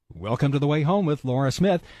Welcome to The Way Home with Laura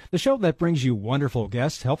Smith, the show that brings you wonderful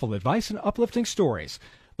guests, helpful advice, and uplifting stories.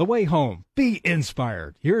 The Way Home. Be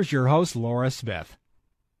inspired. Here's your host, Laura Smith.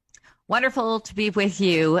 Wonderful to be with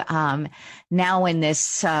you now in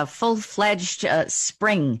this full-fledged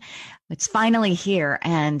spring. It's finally here,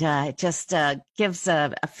 and it just gives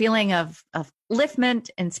a feeling of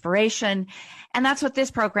upliftment, inspiration, and that's what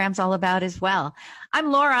this program's all about as well.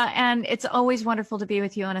 I'm Laura, and it's always wonderful to be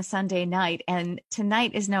with you on a Sunday night, and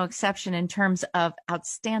tonight is no exception in terms of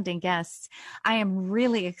outstanding guests. I am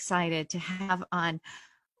really excited to have on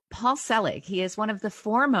Paul Selig. He is one of the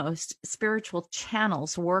foremost spiritual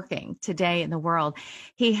channels working today in the world.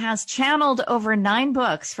 He has channeled over 9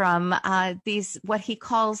 books from these, what he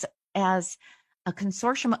calls as a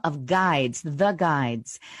consortium of guides, the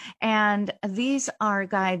guides. And these are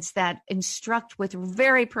guides that instruct with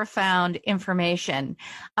very profound information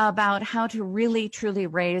about how to really, truly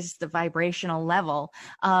raise the vibrational level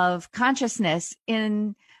of consciousness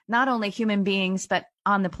in not only human beings, but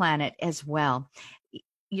on the planet as well.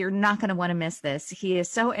 You're not going to want to miss this. He is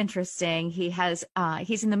so interesting. He's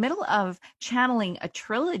in the middle of channeling a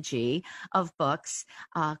trilogy of books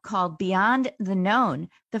called Beyond the Known.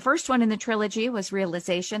 The first one in the trilogy was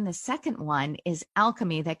Realization. The second one is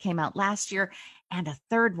Alchemy that came out last year. And a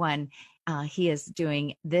third one he is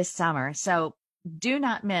doing this summer. So do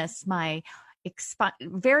not miss my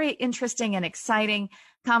very interesting and exciting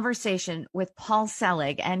conversation with Paul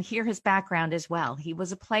Selig, and hear his background as well. He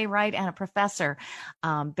was a playwright and a professor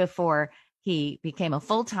before he became a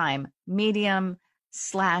full-time medium /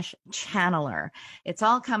 channeler. It's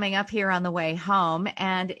all coming up here on The Way Home.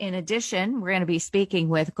 And in addition, we're going to be speaking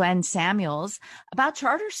with Gwen Samuels about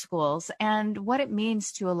charter schools and what it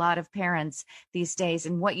means to a lot of parents these days,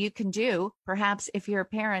 and what you can do, perhaps if you're a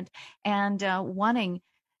parent and wanting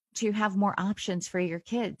to have more options for your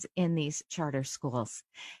kids in these charter schools.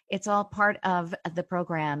 It's all part of the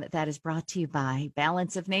program that is brought to you by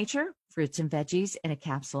Balance of Nature, fruits and veggies in a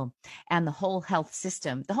capsule, and the whole health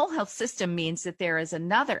system. The whole health system means that there is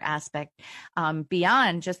another aspect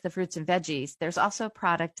beyond just the fruits and veggies. There's also a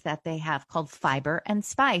product that they have called Fiber and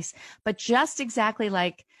Spice, but just exactly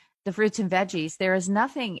like the fruits and veggies, there is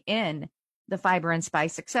nothing in the fiber and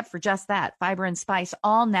spice, except for just that, fiber and spice,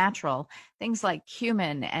 all natural, things like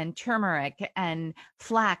cumin and turmeric and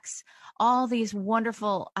flax, all these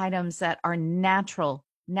wonderful items that are natural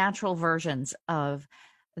versions of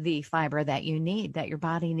the fiber that you need, that your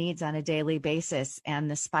body needs on a daily basis,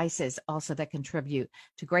 and the spices also that contribute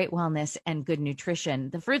to great wellness and good nutrition.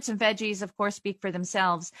 The fruits and veggies, of course, speak for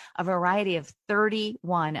themselves, a variety of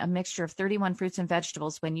a mixture of 31 fruits and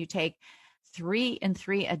vegetables. When you take 3 and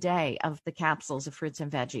 3 a day of the capsules of fruits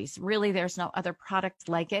and veggies. Really, there's no other product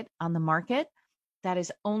like it on the market that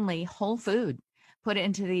is only whole food put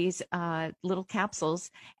into these little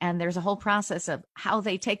capsules. And there's a whole process of how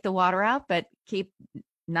they take the water out, but keep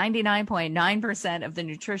 99.9% of the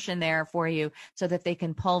nutrition there for you so that they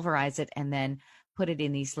can pulverize it and then put it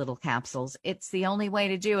in these little capsules. It's the only way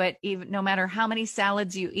to do it, even no matter how many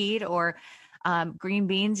salads you eat or green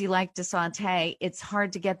beans you like to saute. It's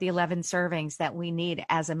hard to get the 11 servings that we need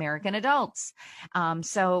as American adults.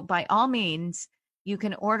 So by all means, you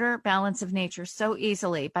can order Balance of Nature so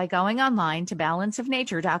easily by going online to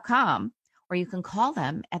balanceofnature.com, or you can call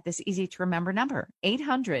them at this easy to remember number,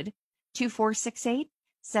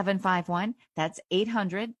 800-2468-751. That's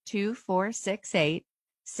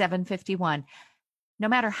 800-2468-751. No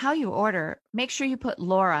matter how you order, make sure you put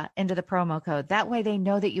Laura into the promo code. That way they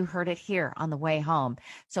know that you heard it here on The Way Home.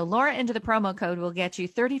 So Laura into the promo code will get you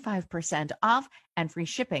 35% off and free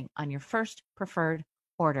shipping on your first preferred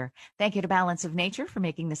order. Thank you to Balance of Nature for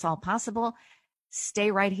making this all possible. Stay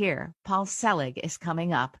right here. Paul Selig is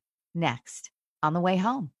coming up next on The Way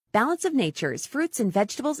Home. Balance of Nature's fruits and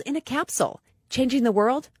vegetables in a capsule, changing the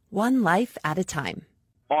world one life at a time.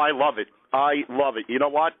 Oh, I love it. I love it. You know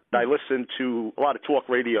what? I listen to a lot of talk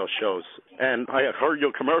radio shows, and I have heard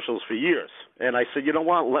your commercials for years. And I said, you know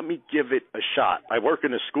what? Let me give it a shot. I work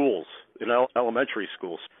in the schools, elementary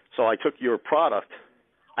schools. So I took your product.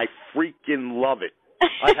 I freaking love it.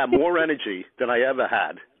 I have more energy than I ever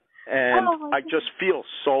had. And I just feel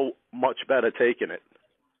so much better taking it.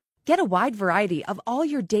 Get a wide variety of all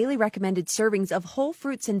your daily recommended servings of whole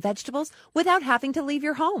fruits and vegetables without having to leave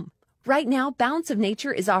your home. Right now, Balance of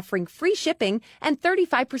Nature is offering free shipping and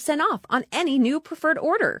 35% off on any new preferred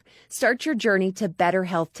order. Start your journey to better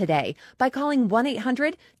health today by calling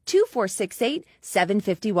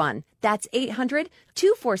 1-800-2468-751. That's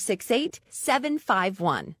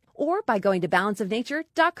 800-2468-751. Or by going to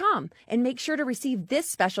balanceofnature.com and make sure to receive this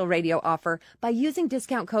special radio offer by using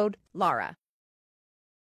discount code LAURA.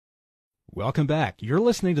 Welcome back. You're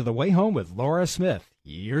listening to The Way Home with Laura Smith.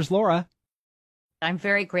 Here's Laura. I'm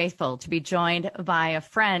very grateful to be joined by a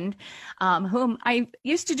friend whom I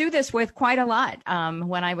used to do this with quite a lot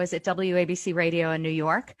when I was at WABC Radio in New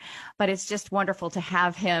York. But it's just wonderful to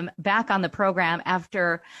have him back on the program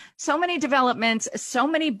after so many developments, so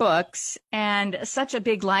many books, and such a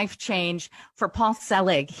big life change for Paul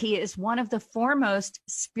Selig. He is one of the foremost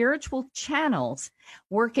spiritual channels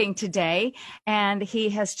working today, and he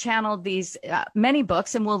has channeled these many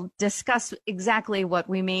books, and we'll discuss exactly what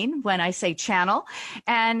we mean when I say channel.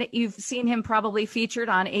 And you've seen him probably featured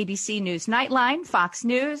on ABC News Nightline, Fox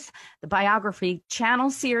News, the biography channel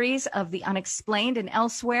series of The Unexplained, and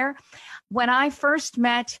elsewhere. When I first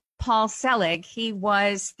met Paul Selig, he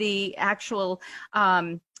was the actual,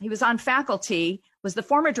 he was on faculty, was the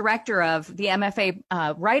former director of the MFA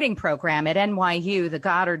writing program at NYU, the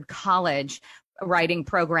Goddard College writing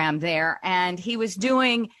program there. And he was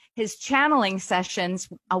doing his channeling sessions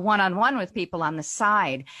one-on-one with people on the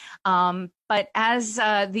side. But as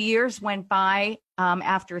the years went by,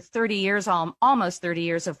 after 30 years, almost 30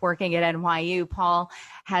 years of working at NYU, Paul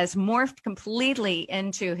has morphed completely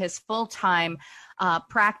into his full-time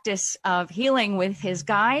practice of healing with his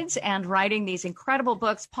guides and writing these incredible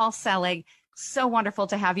books. Paul Selig, so wonderful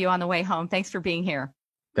to have you on The Way Home. Thanks for being here.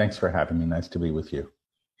 Thanks for having me. Nice to be with you.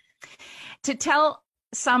 To tell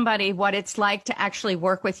somebody what it's like to actually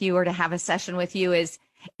work with you or to have a session with you is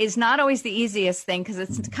not always the easiest thing, because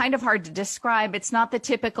it's kind of hard to describe. It's not the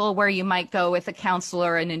typical where you might go with a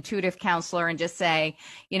counselor, an intuitive counselor, and just say,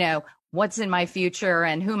 you know, what's in my future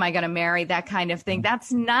and who am I going to marry, that kind of thing.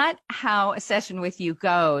 That's not how a session with you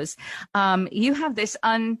goes. You have this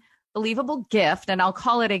unbelievable gift, and I'll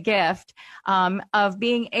call it a gift, of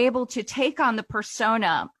being able to take on the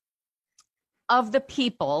persona of the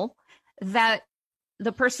people that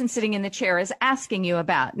the person sitting in the chair is asking you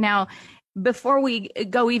about. Now, before we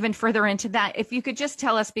go even further into that, if you could just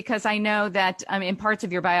tell us, because I know that in parts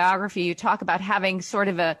of your biography, you talk about having sort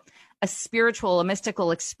of a spiritual, a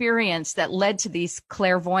mystical experience that led to these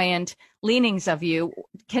clairvoyant leanings of you.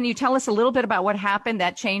 Can you tell us a little bit about what happened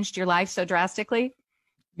that changed your life so drastically?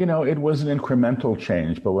 You know, it was an incremental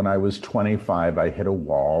change, but when I was 25, I hit a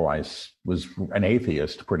wall. I was an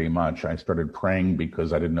atheist pretty much. I started praying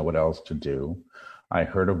because I didn't know what else to do. I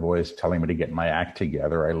heard a voice telling me to get my act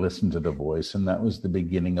together. I listened to the voice, and that was the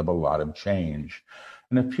beginning of a lot of change.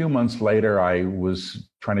 And a few months later, I was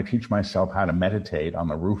trying to teach myself how to meditate on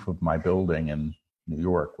the roof of my building in New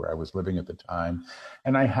York, where I was living at the time.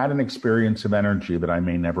 And I had an experience of energy that I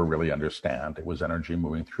may never really understand. It was energy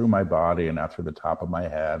moving through my body and out through the top of my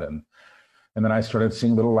head. And then I started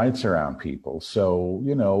seeing little lights around people. So,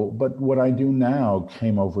 you know, but what I do now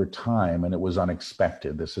came over time, and it was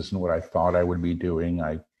unexpected. This isn't what I thought I would be doing.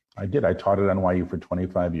 I taught at NYU for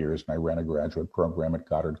 25 years, and I ran a graduate program at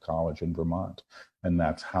Goddard College in Vermont. And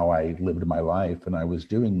that's how I lived my life. And I was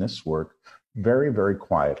doing this work very, very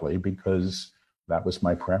quietly, because that was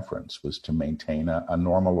my preference, was to maintain a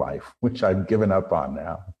normal life, which I've given up on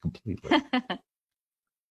now completely.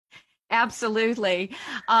 Absolutely.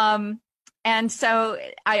 And so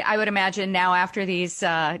I would imagine now, after these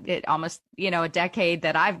almost, a decade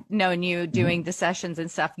that I've known you doing the sessions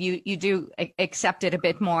and stuff, you do accept it a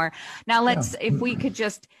bit more. Now if we could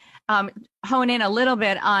just hone in a little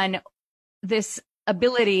bit on this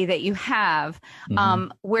ability that you have,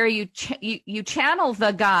 where you channel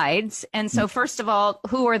the guides. And so first of all,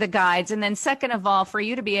 who are the guides? And then second of all, for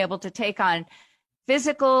you to be able to take on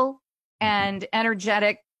physical and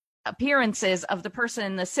energetic appearances of the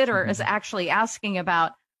person the sitter is actually asking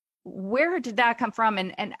about, where did that come from,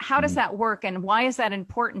 and how does that work, and why is that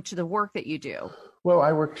important to the work that you do? Well,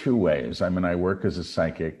 I work two ways. I mean, I work as a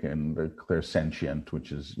psychic and a clairsentient,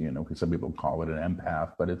 which is, some people call it an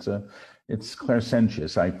empath, but it's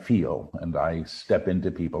clairsentious. I feel and I step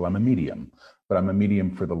into people. I'm a medium, but I'm a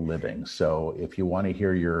medium for the living. So if you want to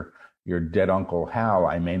hear your dead Uncle Hal,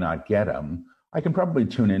 I may not get him. I can probably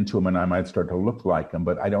tune into him and I might start to look like him,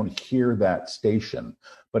 but I don't hear that station.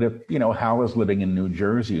 But if, Hal is living in New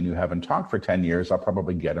Jersey and you haven't talked for 10 years, I'll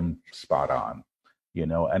probably get him spot on,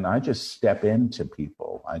 and I just step into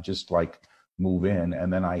people. I just move in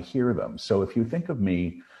and then I hear them. So if you think of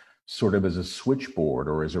me sort of as a switchboard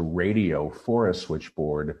or as a radio for a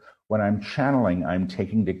switchboard, when I'm channeling, I'm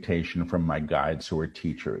taking dictation from my guides who are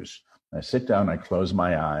teachers. I sit down, I close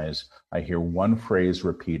my eyes, I hear one phrase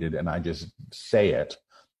repeated, and I just say it.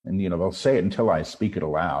 And, they'll say it until I speak it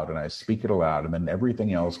aloud, and I speak it aloud, and then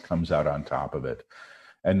everything else comes out on top of it.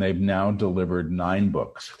 And they've now delivered 9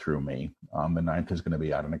 books through me. The 9th is going to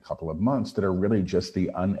be out in a couple of months, that are really just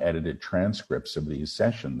the unedited transcripts of these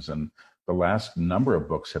sessions. And the last number of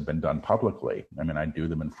books have been done publicly. I mean, I do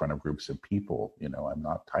them in front of groups of people. I'm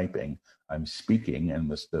not typing, I'm speaking, and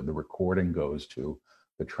the recording goes to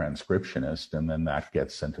the transcriptionist, and then that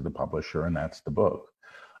gets sent to the publisher, and that's the book.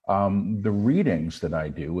 The readings that I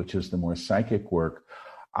do, which is the more psychic work,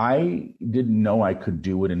 I didn't know I could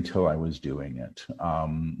do it until I was doing it.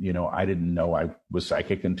 I didn't know I was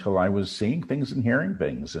psychic until I was seeing things and hearing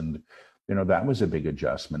things. And, that was a big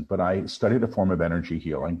adjustment. But I studied a form of energy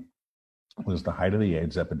healing. It was the height of the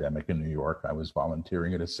AIDS epidemic in New York. I was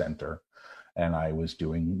volunteering at a center and I was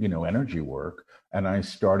doing, energy work. And I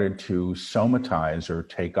started to somatize or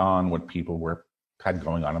take on what people had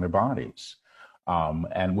going on in their bodies.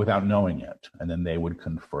 And without knowing it. And then they would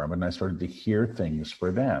confirm. And I started to hear things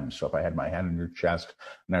for them. So if I had my hand on your chest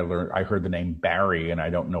and I heard the name Barry and I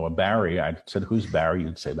don't know a Barry, I said, who's Barry?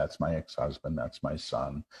 You'd say, that's my ex-husband, that's my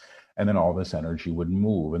son. And then all this energy would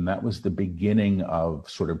move. And that was the beginning of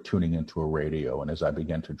sort of tuning into a radio. And as I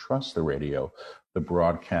began to trust the radio, the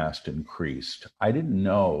broadcast increased. I didn't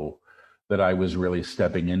know that I was really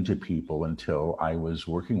stepping into people until I was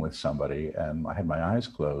working with somebody and I had my eyes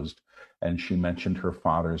closed. And she mentioned her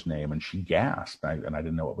father's name and she gasped. And I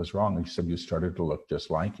didn't know what was wrong. And she said, you started to look just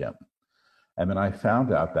like him. And then I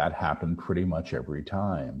found out that happened pretty much every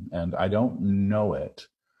time. And I don't know it.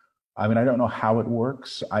 I mean, I don't know how it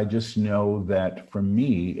works. I just know that for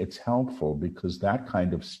me, it's helpful because that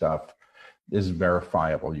kind of stuff is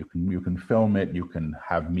verifiable. You can film it. You can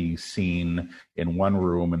have me seen in one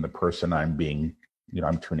room and the person I'm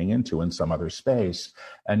tuning into in some other space,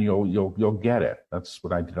 and you'll get it. That's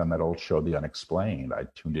what I did on that old show, The Unexplained. I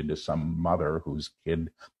tuned into some mother whose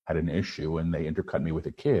kid had an issue, and they intercut me with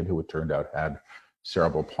a kid who it turned out had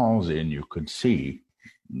cerebral palsy, and you could see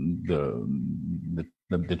the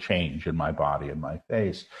change in my body and my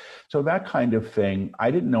face. So that kind of thing,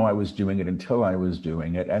 I didn't know I was doing it until I was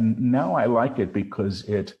doing it, and now I like it because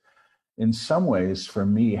it, in some ways, for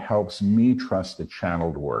me, helps me trust the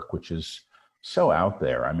channeled work, which is so out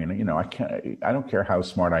there. I mean, I don't care how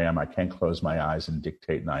smart I am. I can't close my eyes and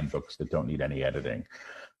dictate 9 books that don't need any editing.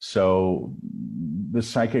 So the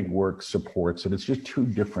psychic work supports it. It's just 2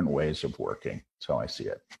 different ways of working. That's how I see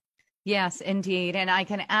it. Yes, indeed. And I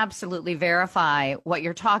can absolutely verify what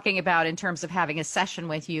you're talking about in terms of having a session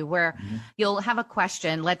with you where you'll have a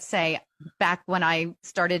question. Let's say back when I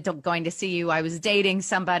started going to see you, I was dating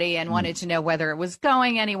somebody and wanted to know whether it was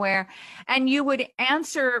going anywhere. And you would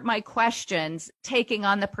answer my questions, taking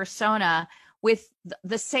on the persona with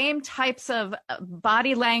the same types of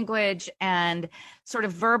body language and sort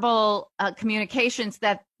of verbal communications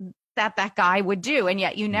that guy would do. And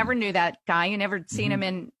yet you never knew that guy. You never seen him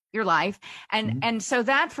in your life. And so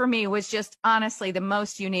that for me was just honestly the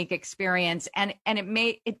most unique experience. And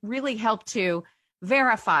it really helped to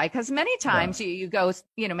verify, because many times you go,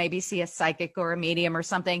 maybe see a psychic or a medium or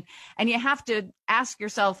something, and you have to ask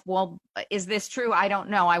yourself, well, is this true? I don't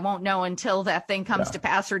know. I won't know until that thing comes to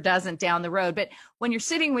pass or doesn't down the road. But when you're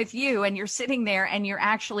sitting with you and you're sitting there and you're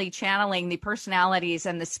actually channeling the personalities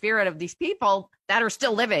and the spirit of these people that are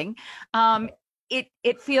still living,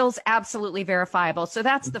 it feels absolutely verifiable. So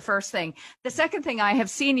that's the first thing. The second thing, I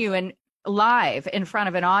have seen you in live in front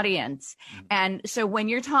of an audience. And so when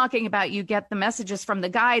you're talking about you get the messages from the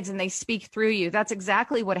guides and they speak through you, that's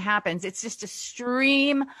exactly what happens. It's just a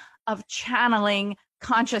stream of channeling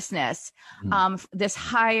consciousness, this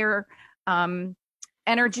higher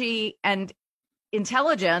energy and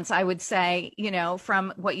intelligence, I would say,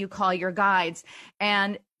 from what you call your guides.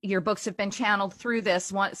 And your books have been channeled through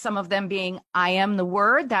this, some of them being I Am the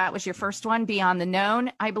Word. That was your first one. Beyond the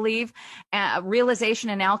Known, I believe. Realization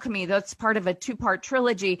and Alchemy. That's part of a 2-part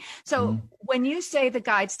trilogy. So when you say the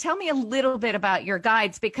guides, tell me a little bit about your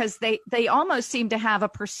guides, because they almost seem to have a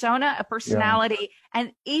persona, a personality,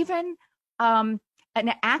 and even an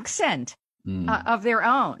accent of their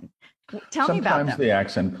own. Tell me about them. Sometimes the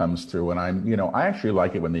accent comes through, and I actually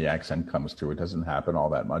like it when the accent comes through. It doesn't happen all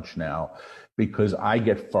that much now, because I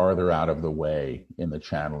get farther out of the way in the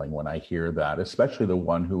channeling when I hear that, especially the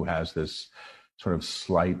one who has this sort of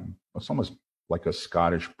slight, it's almost like a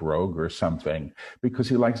Scottish brogue or something, because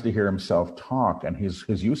he likes to hear himself talk, and his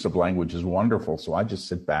use of language is wonderful. So I just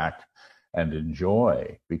sit back and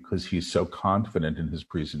enjoy, because he's so confident in his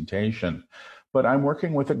presentation. But I'm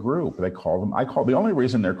working with a group. The only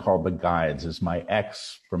reason they're called the guides is my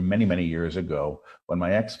ex from many, many years ago, when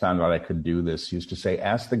my ex found out I could do this, used to say,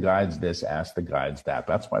 ask the guides this, ask the guides that.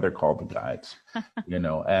 That's why they're called the guides,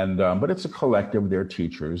 but it's a collective. They're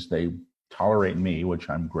teachers. They tolerate me, which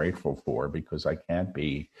I'm grateful for, because I can't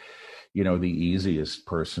be, the easiest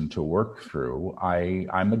person to work through.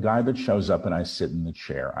 I'm the guy that shows up and I sit in the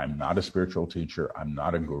chair. I'm not a spiritual teacher. I'm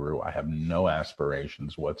not a guru. I have no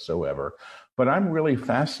aspirations whatsoever, but I'm really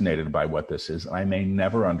fascinated by what this is. I may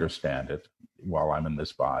never understand it while I'm in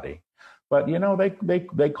this body, but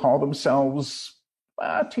they call themselves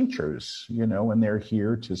teachers, and they're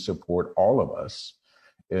here to support all of us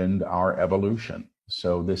in our evolution.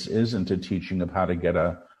 So this isn't a teaching of how to get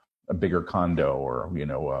a bigger condo or,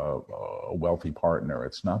 a wealthy partner.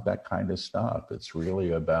 It's not that kind of stuff. It's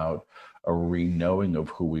really about a re-knowing of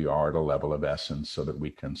who we are at a level of essence so that we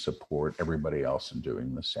can support everybody else in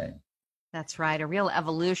doing the same. That's right. A real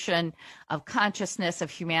evolution of consciousness, of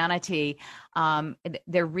humanity.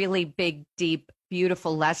 They're really big, deep,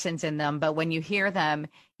 beautiful lessons in them. But when you hear them,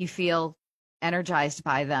 you feel energized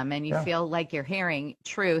by them and you feel like you're hearing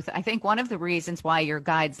truth. I think one of the reasons why your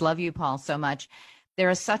guides love you, Paul, so much, there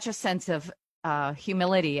is such a sense of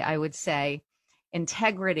humility, I would say,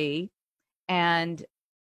 integrity, and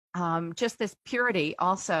just this purity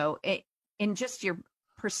also in just your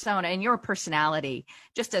persona and your personality,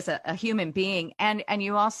 just as a human being. And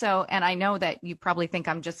you also, and I know that you probably think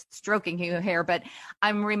I'm just stroking your hair, but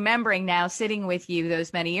I'm remembering now sitting with you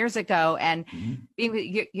those many years ago and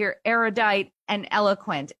you're erudite and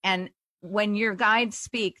eloquent. And when your guides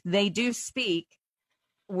speak, they do speak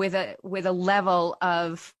with a level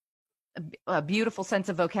of a beautiful sense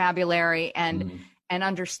of vocabulary and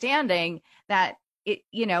understanding that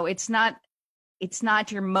it's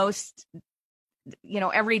not your most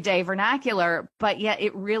everyday vernacular, but yet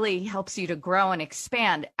it really helps you to grow and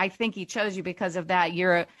expand. I think he chose you because of that.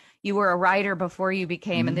 You were a writer before you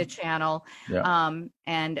became in the channel, and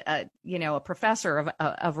a professor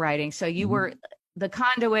of writing. So you were the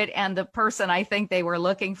conduit and the person I think they were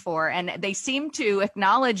looking for, and they seem to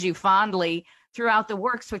acknowledge you fondly throughout the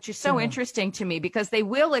works, which is so interesting to me because they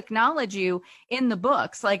will acknowledge you in the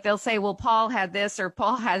books. Like they'll say, well, Paul had this or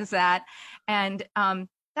Paul has that, and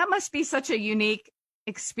that must be such a unique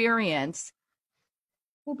experience.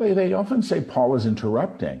 Well, they often say Paul is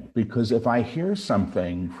interrupting, because if I hear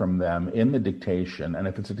something from them in the dictation, and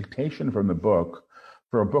if it's a dictation from the book,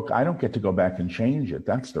 for a book, I don't get to go back and change it.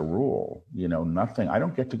 That's the rule. Nothing. I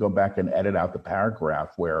don't get to go back and edit out the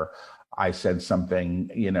paragraph where I said something,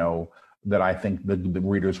 that I think the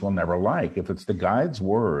readers will never like. If it's the guide's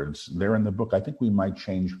words, they're in the book. I think we might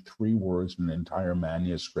change 3 words in an entire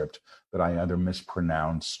manuscript that I either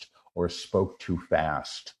mispronounced or spoke too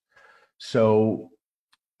fast. So,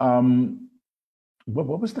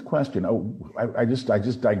 what was the question? Oh, I just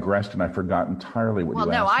digressed and I forgot entirely what you asked.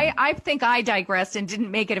 Well, no, I think I digressed and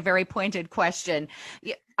didn't make it a very pointed question.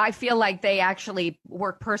 I feel like they actually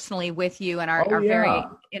work personally with you and are very.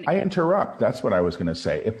 I interrupt. That's what I was going to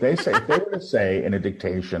say. If they were to say in a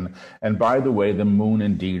dictation, and by the way, the moon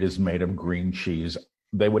indeed is made of green cheese,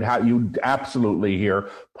 they would have you absolutely hear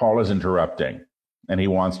Paul is interrupting, and he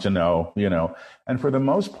wants to know, And for the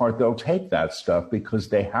most part, they'll take that stuff because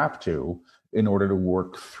they have to in order to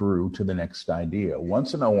work through to the next idea.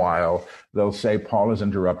 Once in a while, they'll say Paul is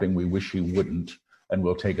interrupting. We wish he wouldn't, and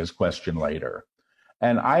we'll take his question later.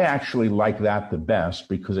 And I actually like that the best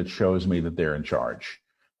because it shows me that they're in charge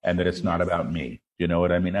and that it's not about me. You know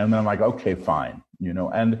what I mean? And I'm like, okay, fine.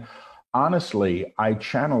 And honestly, I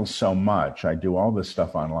channel so much. I do all this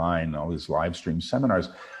stuff online, all these live stream seminars,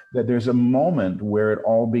 that there's a moment where it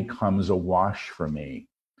all becomes a wash for me.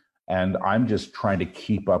 And I'm just trying to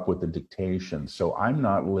keep up with the dictation. So I'm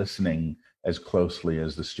not listening as closely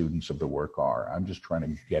as the students of the work are. I'm just trying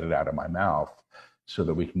to get it out of my mouth so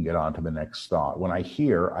that we can get on to the next thought. When I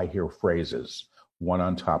hear phrases, one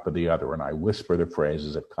on top of the other, and I whisper the phrase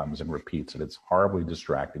as it comes and repeats it. It's horribly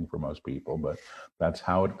distracting for most people, but that's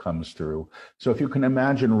how it comes through. So if you can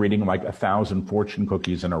imagine reading like 1,000 fortune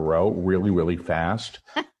cookies in a row really, really fast,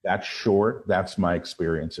 that's short. That's my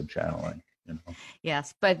experience of channeling.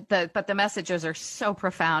 Yes, but the messages are so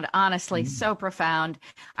profound, honestly, so profound.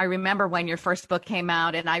 I remember when your first book came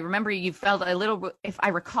out, and I remember you felt a little, if I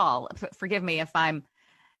recall, forgive me if I'm,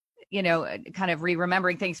 kind of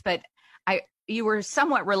remembering things, but you were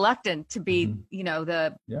somewhat reluctant to be,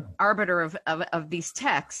 the arbiter of these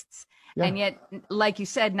texts. Yeah. And yet, like you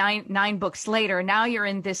said, nine books later, now you're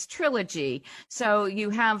in this trilogy. So you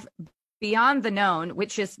have Beyond the Known,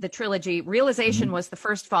 which is the trilogy. Realization was the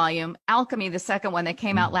first volume. Alchemy, the second one that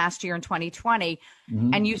came out last year in 2020.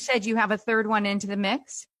 And you said you have a third one into the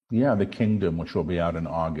mix? Yeah, The Kingdom, which will be out in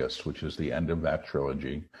August, which is the end of that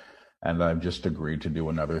trilogy. And I've just agreed to do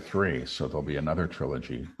another 3. So there'll be another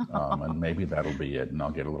trilogy. And maybe that'll be it. And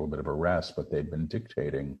I'll get a little bit of a rest. But they've been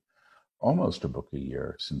dictating almost a book a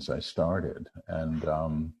year since I started.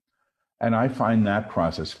 And I find that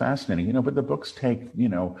process fascinating, but the books take,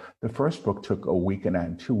 the first book took a week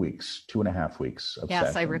and 2 weeks, 2.5 weeks of Yes,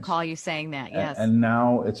 sessions. I recall you saying that. Yes. And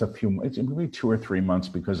now it's maybe 2 or 3 months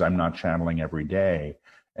because I'm not channeling every day.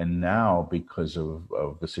 And now because of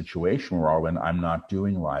the situation we're all in, I'm not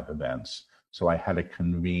doing live events. So I had to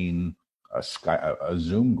convene a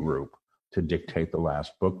Zoom group to dictate the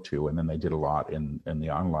last book to, and then they did a lot in the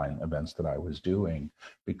online events that I was doing,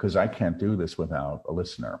 because I can't do this without a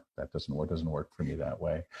listener. That doesn't work for me that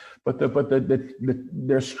way. But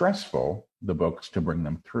they're stressful, the books, to bring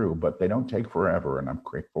them through, but they don't take forever, and I'm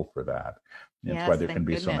grateful for that. That's why there can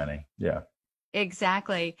be so many. Yeah.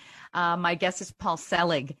 Exactly. My guest is Paul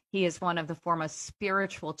Selig. He is one of the foremost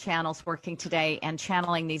spiritual channels working today and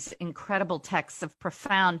channeling these incredible texts of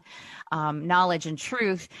profound knowledge and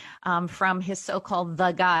truth from his so-called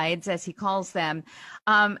the guides, as he calls them.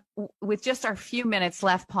 With just our few minutes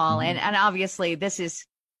left, Paul, and obviously this is,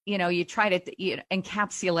 you try to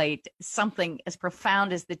encapsulate something as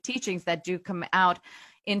profound as the teachings that do come out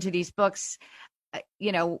into these books,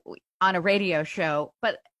 on a radio show.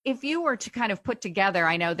 But if you were to kind of put together,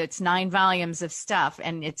 I know that's 9 volumes of stuff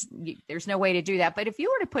and there's no way to do that. But if you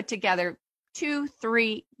were to put together 2,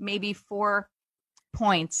 3, maybe 4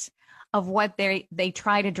 points of what they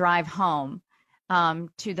try to drive home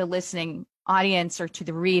to the listening audience or to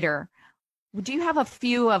the reader, do you have a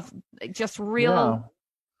few of just real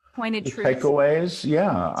pointed truths? Takeaways?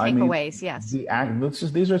 Yeah. Takeaways, yes.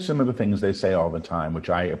 These are some of the things they say all the time, which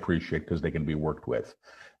I appreciate because they can be worked with.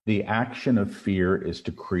 The action of fear is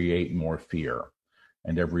to create more fear.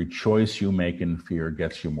 And every choice you make in fear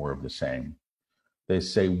gets you more of the same. They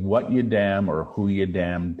say what you damn or who you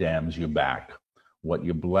damn damns you back. What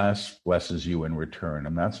you bless blesses you in return.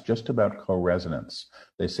 And that's just about co-resonance.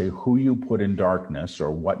 They say who you put in darkness or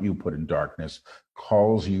what you put in darkness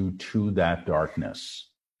calls you to that darkness.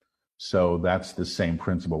 So that's the same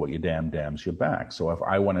principle. What you damn damns you back. So if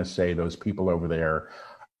I want to say those people over there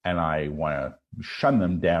and I want to shun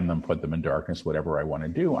them, damn them, put them in darkness, whatever I want to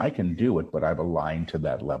do, I can do it, but I've aligned to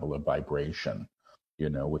that level of vibration,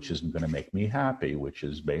 which isn't going to make me happy, which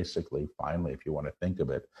is basically, finally, if you want to think of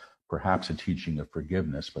it, perhaps a teaching of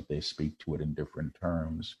forgiveness, but they speak to it in different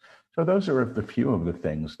terms. So those are the few of the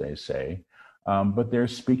things they say, but they're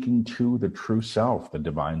speaking to the true self, the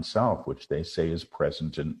divine self, which they say is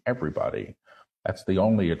present in everybody. That's the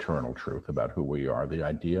only eternal truth about who we are. The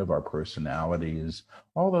idea of our personalities,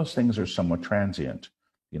 all those things are somewhat transient.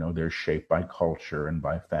 They're shaped by culture and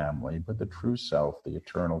by family, but the true self, the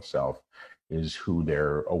eternal self, is who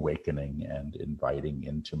they're awakening and inviting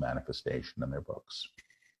into manifestation in their books.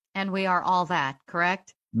 And we are all that,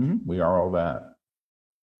 correct? Mm-hmm. We are all that.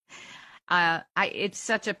 It's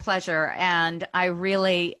such a pleasure. And I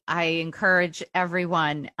encourage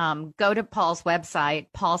everyone, go to Paul's website,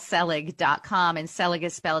 paulselig.com, and Selig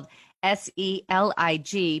is spelled Selig,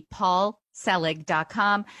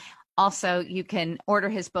 paulselig.com. Also, you can order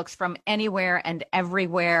his books from anywhere and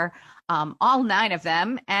everywhere, all 9 of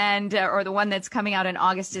them, and or the one that's coming out in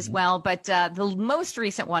August as well. But the most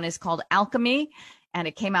recent one is called Alchemy, and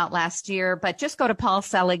it came out last year. But just go to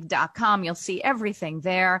paulselig.com. You'll see everything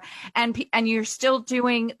there. And you're still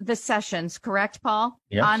doing the sessions, correct, Paul?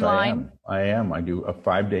 Yes, online? I am. I do a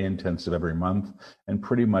 5-day intensive every month, and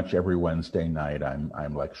pretty much every Wednesday night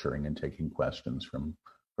I'm lecturing and taking questions from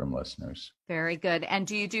listeners. Very good. And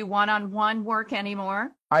do you do one-on-one work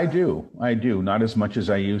anymore? I do. Not as much as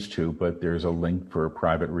I used to, but there's a link for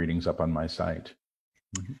private readings up on my site.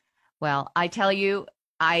 Mm-hmm. Well, I tell you,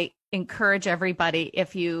 I encourage everybody,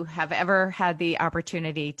 if you have ever had the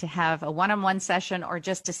opportunity to have a one-on-one session or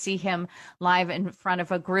just to see him live in front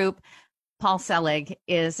of a group, Paul Selig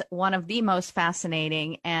is one of the most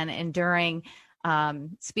fascinating and enduring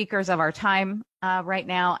speakers of our time right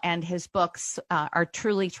now, and his books are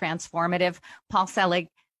truly transformative. Paul Selig,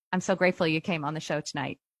 I'm so grateful you came on the show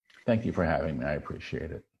tonight. Thank you for having me. I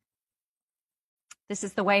appreciate it. This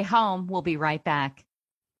is The Way Home. We'll be right back.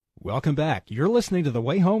 Welcome back. You're listening to The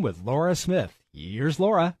Way Home with Laura Smith. Here's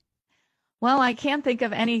Laura. Well, I can't think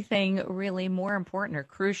of anything really more important or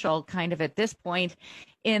crucial kind of at this point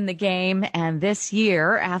in the game. And this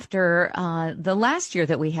year, after the last year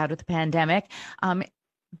that we had with the pandemic,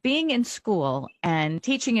 being in school and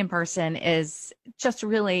teaching in person is just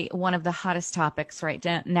really one of the hottest topics right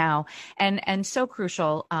now, and so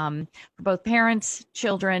crucial for both parents,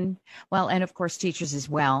 children, well, and of course teachers as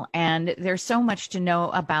well. And there's so much to know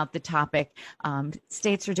about the topic.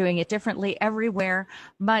 States are doing it differently everywhere,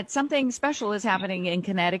 but something special is happening in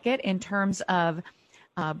Connecticut in terms of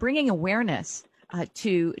bringing awareness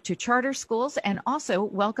to charter schools and also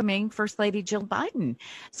welcoming First Lady Jill Biden.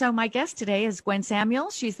 So my guest today is Gwen Samuel.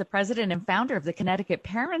 She's the president and founder of the Connecticut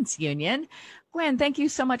Parents Union. Gwen, thank you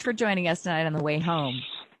so much for joining us tonight on the way home.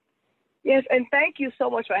 Yes, and thank you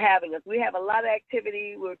so much for having us. We have a lot of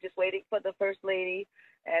activity. We're just waiting for the First Lady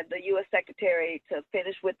and the U.S. Secretary to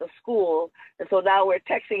finish with the school. And so now we're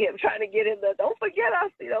texting him, trying to get him to, don't forget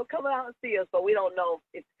us, come out and see us. But we don't know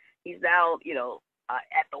if he's now,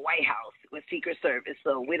 at the White House with Secret Service.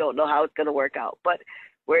 So we don't know how it's going to work out, but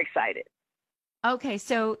we're excited. Okay,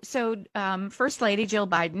 so First Lady Jill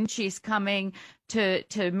Biden, she's coming to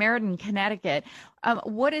Meriden, Connecticut.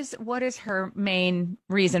 What is her main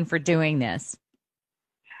reason for doing this?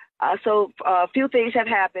 So a few things have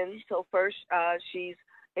happened. So first, she's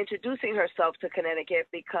introducing herself to Connecticut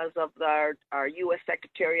because of our U.S.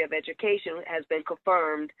 Secretary of Education has been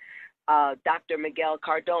confirmed, Dr. Miguel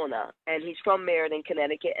Cardona, and he's from Meriden,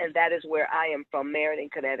 Connecticut, and that is where I am from, Meriden,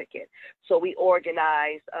 Connecticut. So we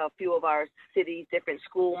organized a few of our cities' different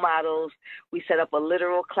school models. We set up a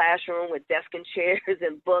literal classroom with desk and chairs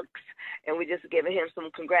and books, and we just giving him some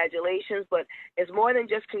congratulations. But it's more than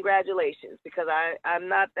just congratulations, because I'm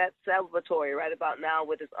not that celebratory right about now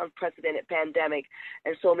with this unprecedented pandemic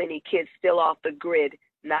and so many kids still off the grid,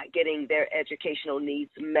 not getting their educational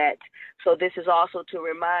needs met. So this is also to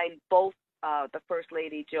remind both the First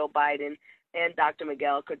Lady, Jill Biden, and Dr.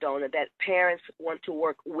 Miguel Cardona that parents want to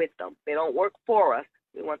work with them. They don't work for us.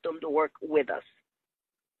 We want them to work with us.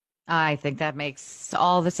 I think that makes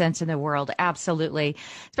all the sense in the world. Absolutely.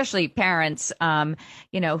 Especially parents,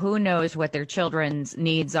 who knows what their children's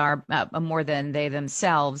needs are more than they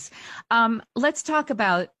themselves. Let's talk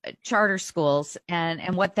about charter schools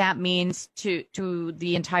and what that means to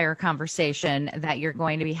the entire conversation that you're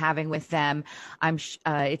going to be having with them.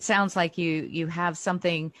 It sounds like you have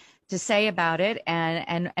something to say about it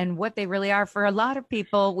and what they really are. For a lot of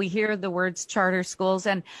people, we hear the words charter schools,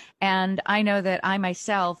 and I know that I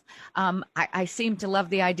myself, I seem to love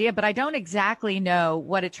the idea, but I don't exactly know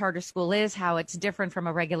what a charter school is, how it's different from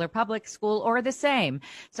a regular public school or the same.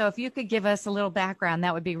 So if you could give us a little background,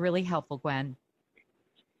 that would be really helpful, Gwen.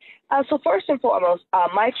 So first and foremost,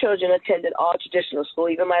 my children attended all traditional school,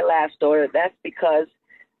 even my last daughter. That's because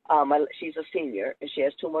she's a senior and she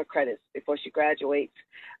has 2 more credits before she graduates.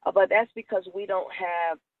 But that's because we don't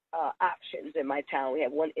have options in my town. We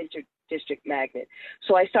have one inter-district magnet.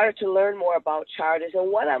 So I started to learn more about charters,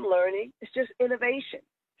 and what I'm learning is just innovation.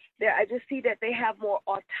 I just see that they have more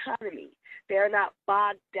autonomy. They're not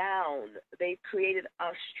bogged down. They've created a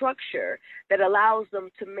structure that allows them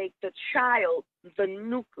to make the child the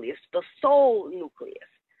nucleus, the sole nucleus.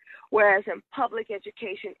 Whereas in public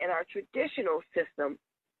education in our traditional system,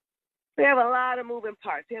 we have a lot of moving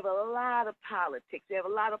parts. We have a lot of politics. We have a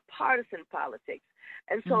lot of partisan politics.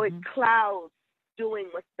 And so it clouds doing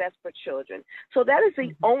what's best for children. So that is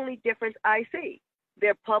the only difference I see.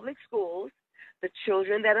 They're public schools. The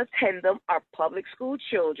children that attend them are public school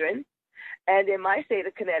children. And in my state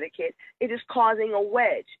of Connecticut, it is causing a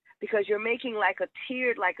wedge because you're making like a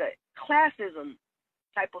tiered, like a classism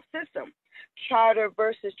type of system. Charter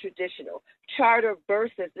versus traditional, charter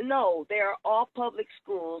versus, no, they are all public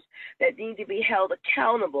schools that need to be held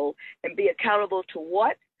accountable and be accountable to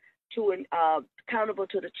what? Accountable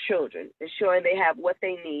to the children, ensuring they have what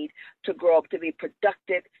they need to grow up to be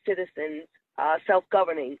productive citizens,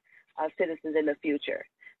 self-governing citizens in the future.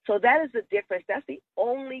 So that is the difference. That's the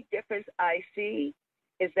only difference I see,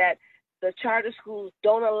 is that the charter schools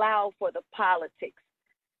don't allow for the politics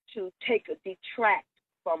to detract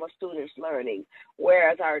from a student's learning,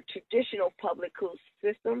 whereas our traditional public school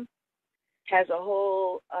system has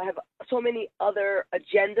have so many other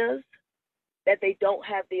agendas that they don't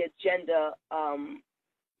have the agenda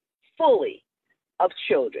fully of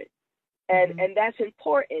children. And that's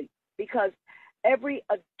important because every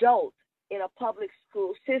adult in a public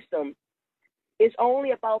school system is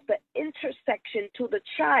only about the intersection to the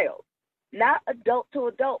child, not adult to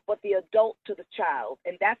adult, but the adult to the child.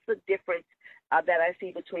 And that's the difference that I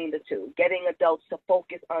see between the two, getting adults to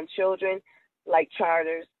focus on children like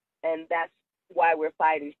charters, and that's why we're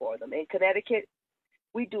fighting for them. In Connecticut,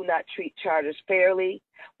 we do not treat charters fairly,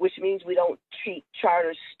 which means we don't treat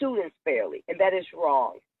charter students fairly, and that is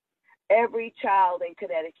wrong. Every child in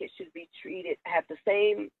Connecticut should be treated, have the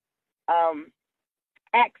same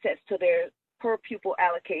access to their per pupil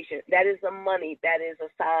allocation. That is the money that is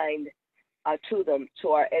assigned to them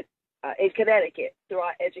in Connecticut through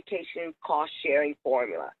our education cost sharing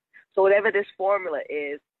formula. So whatever this formula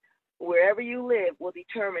is, wherever you live will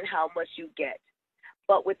determine how much you get.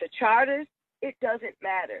 But with the charters, it doesn't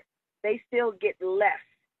matter. They still get less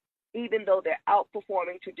even though they're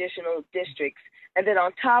outperforming traditional districts. And then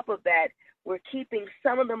on top of that, we're keeping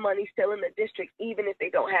some of the money still in the district, even if they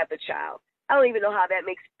don't have the child. I don't even know how that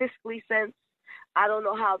makes fiscally sense. I don't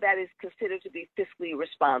know how that is considered to be fiscally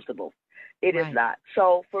responsible. It is not.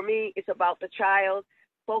 So for me, it's about the child,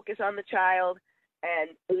 focus on the child, and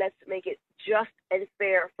let's make it just and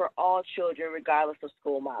fair for all children, regardless of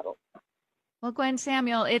school model. Well, Gwen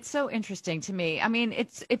Samuel, it's so interesting to me. I mean,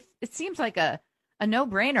 it seems like a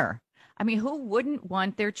no-brainer. I mean, who wouldn't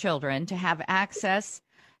want their children to have access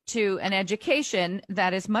to an education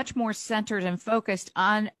that is much more centered and focused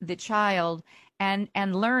on the child and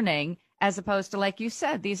learning, as opposed to, like you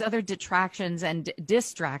said, these other detractions and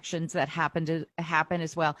distractions that happen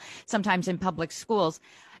as well, sometimes in public schools.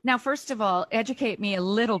 Now, first of all, educate me a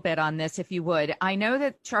little bit on this, if you would. I know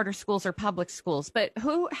that charter schools are public schools, but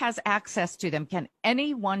who has access to them? Can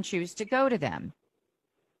anyone choose to go to them?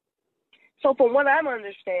 So from what I'm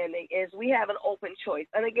understanding is we have an open choice.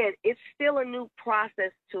 And again, it's still a new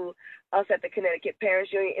process to us at the Connecticut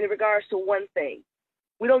Parents Union in regards to one thing.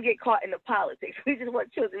 We don't get caught in the politics. We just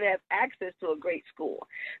want children to have access to a great school.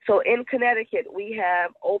 So in Connecticut, we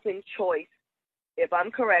have open choice, if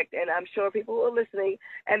I'm correct, and I'm sure people who are listening,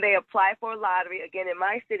 and they apply for a lottery. Again, in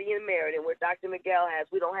my city in Meriden, where Dr. Miguel has,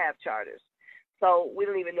 we don't have charters. So we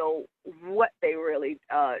don't even know what they really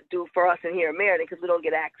do for us in here in Meriden because we don't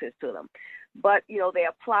get access to them. But, you know, they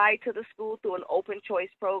apply to the school through an open choice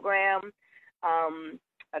program.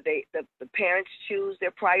 The parents choose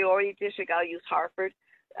their priority district. I'll use Hartford.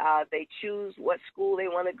 They choose what school they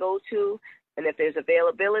want to go to. And if there's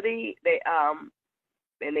availability, they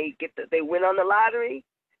win on the lottery,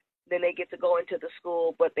 then they get to go into the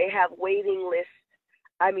school. But they have waiting lists.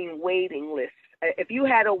 I mean, waiting lists. If you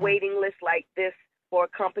had a waiting list like this for a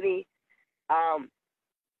company,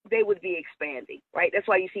 they would be expanding, right? That's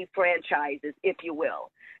why you see franchises, if you will.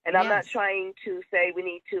 And I'm not trying to say we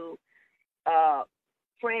need to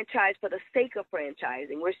franchise for the sake of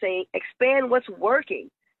franchising. We're saying expand what's working.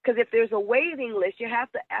 Because if there's a waiting list, you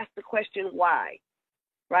have to ask the question why,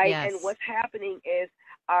 right? Yes. And what's happening is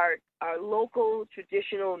our local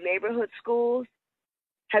traditional neighborhood schools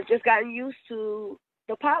have just gotten used to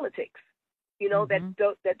the politics, you know,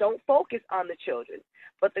 that don't focus on the children.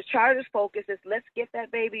 But the charter's focus is let's get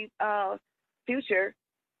that baby future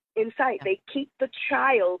in sight. They keep the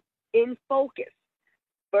child in focus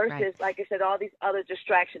versus, like I said, all these other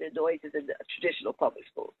distraction and noises in the traditional public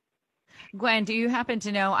schools. Gwen, do you happen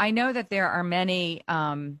to know? I know that there are many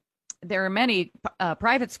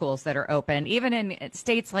private schools that are open, even in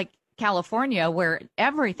states like California, where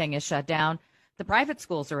everything is shut down. The private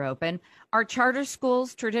schools are open. Are charter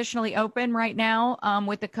schools traditionally open right now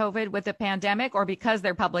with the pandemic, or because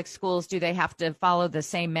they're public schools, do they have to follow the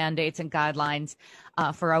same mandates and guidelines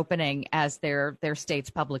for opening as their state's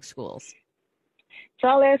public schools? So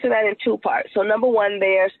I'll answer that in two parts. So number one,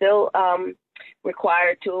 they are still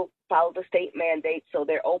required to follow the state mandates. So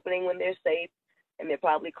they're opening when they're safe, and they're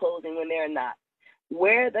probably closing when they're not.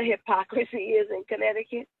 Where the hypocrisy is in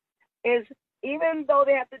Connecticut is even though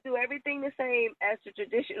they have to do everything the same as the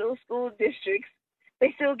traditional school districts,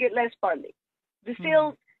 they still get less funding. They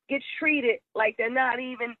still get treated like they're not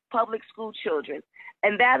even public school children.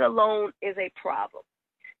 And that alone is a problem.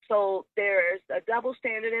 So there's a double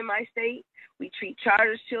standard in my state. We treat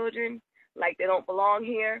charter children like they don't belong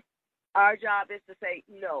here. Our job is to say,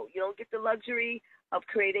 no, you don't get the luxury of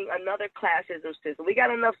creating another classism system. We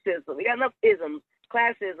got enough systems. We got enough isms,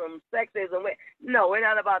 classism, sexism. No, we're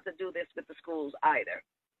not about to do this with the schools either.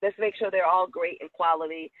 Let's make sure they're all great and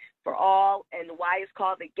quality for all. And why it's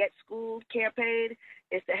called the Get Schooled campaign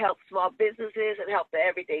is to help small businesses and help the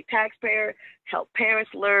everyday taxpayer, help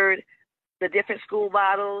parents learn the different school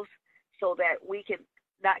models so that we can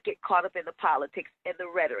not get caught up in the politics and the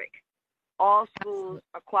rhetoric. All schools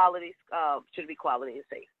are quality, should be quality and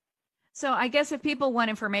safe. So I guess if people want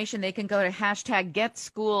information, they can go to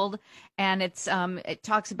 #GetSchooled, and it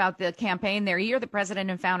talks about the campaign there. You're the president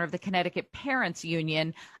and founder of the Connecticut Parents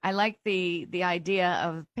Union. I like the idea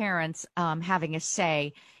of parents having a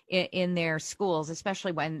say in their schools,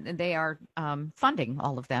 especially when they are funding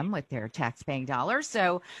all of them with their tax-paying dollars.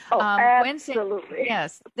 So, absolutely.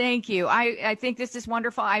 Yes, thank you. I think this is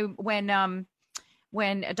wonderful.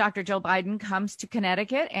 When Dr. Jill Biden comes to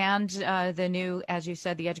Connecticut and the new, as you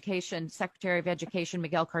said, the Secretary of Education,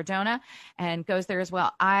 Miguel Cardona, and goes there as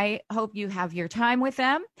well. I hope you have your time with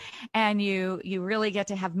them and you really get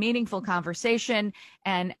to have meaningful conversation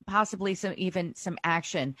and possibly some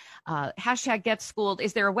action. #GetSchooled.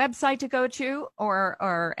 Is there a website to go to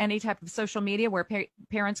or any type of social media where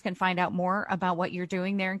parents can find out more about what you're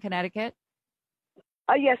doing there in Connecticut?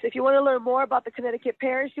 Yes, if you want to learn more about the Connecticut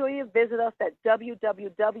Parents Union, visit us at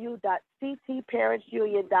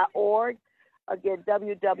www.ctparentsunion.org. Again,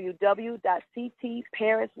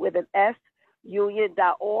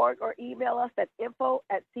 www.ctparentsunion.org, or email us at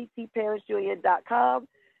info@ctparentsunion.com,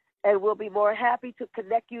 and we'll be more happy to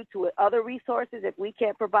connect you to other resources if we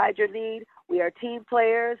can't provide your need. We are team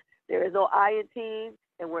players. There is no I in team,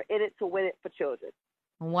 and we're in it to win it for children.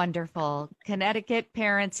 Wonderful. Connecticut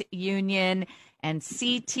Parents Union and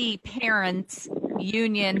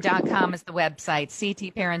ctparentsunion.com is the website.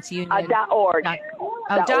 ctparentsunion.org.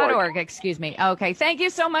 .org, excuse me. Okay. Thank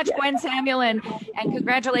you so much, Gwen Samuel, and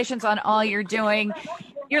congratulations on all you're doing.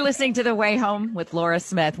 You're listening to The Way Home with Laura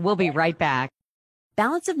Smith. We'll be right back.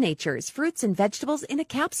 Balance of Nature's fruits and vegetables in a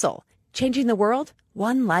capsule, changing the world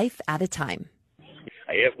one life at a time.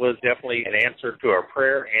 It was definitely an answer to a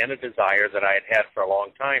prayer and a desire that I had for a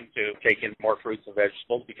long time to take in more fruits and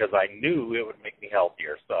vegetables because I knew it would make me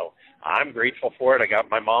healthier. So I'm grateful for it. I got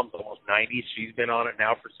my mom's almost 90. She's been on it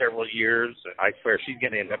now for several years. I swear she's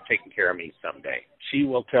going to end up taking care of me someday. She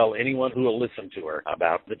will tell anyone who will listen to her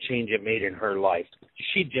about the change it made in her life.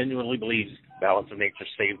 She genuinely believes Balance of Nature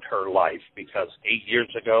saved her life because 8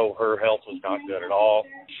 years ago, her health was not good at all.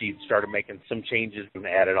 She started making some changes and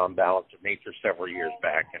added on Balance of Nature several years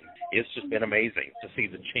back, and it's just been amazing to see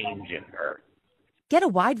the change in her. Get a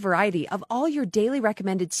wide variety of all your daily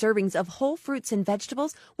recommended servings of whole fruits and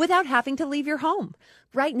vegetables without having to leave your home.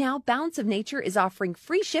 Right now, Balance of Nature is offering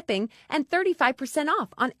free shipping and 35%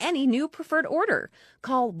 off on any new preferred order.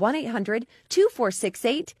 Call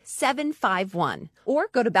 1-800-2468-751 or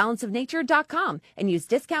go to balanceofnature.com and use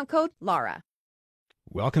discount code Laura.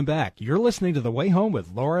 Welcome back. You're listening to The Way Home with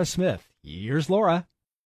Laura Smith. Here's Laura.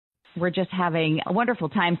 We're just having a wonderful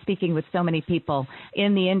time speaking with so many people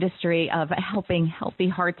in the industry of helping healthy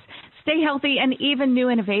hearts stay healthy and even new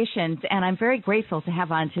innovations. And I'm very grateful to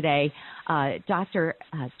have on today Dr.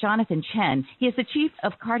 Jonathan Chen. He is the Chief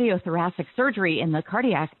of Cardiothoracic Surgery in the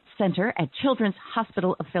Cardiac Center at Children's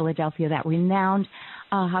Hospital of Philadelphia, that renowned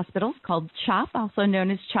hospital called CHOP, also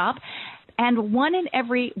known as CHOP. And 1 in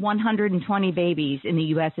every 120 babies in the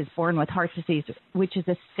U.S. is born with heart disease, which is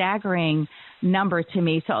a staggering number to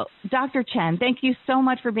me. So, Dr. Chen, thank you so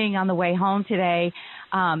much for being on The Way Home today.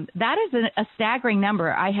 That is a staggering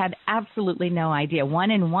number. I had absolutely no idea. 1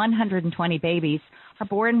 in 120 babies are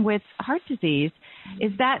born with heart disease.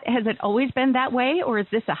 Has it always been that way, or is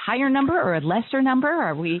this a higher number or a lesser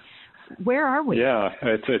number? Where are we? Yeah,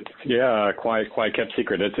 it's quite kept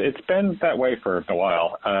secret. It's been that way for a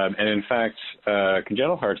while, and in fact,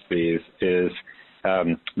 congenital heart disease is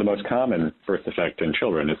the most common birth defect in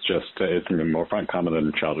children. It's more common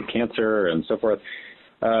than childhood cancer and so forth.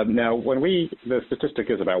 Now, the statistic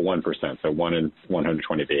is about 1%, so 1 in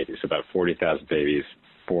 120 babies, about 40,000 babies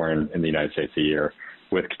born in the United States a year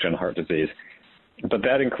with congenital heart disease. But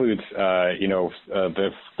that includes,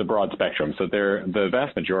 the broad spectrum. So the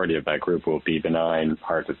vast majority of that group will be benign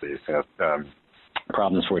heart disease,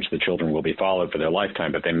 problems for which the children will be followed for their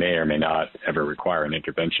lifetime, but they may or may not ever require an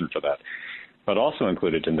intervention for that. But also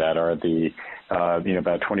included in that are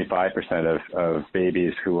about 25% of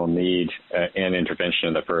babies who will need an intervention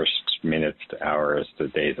in the first minutes to hours to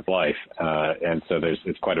days of life. And so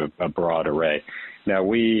it's quite a broad array. Now,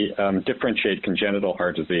 we differentiate congenital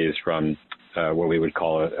heart disease from what we would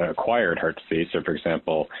call acquired heart disease. So, for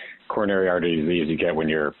example, coronary artery disease you get when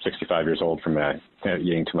you're 65 years old from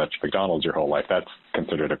eating too much McDonald's your whole life. That's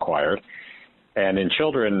considered acquired. And in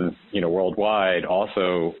children, worldwide,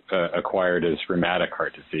 also acquired is rheumatic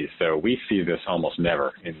heart disease. So we see this almost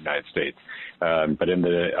never in the United States. But in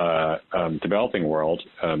the developing world,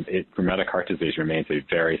 rheumatic heart disease remains a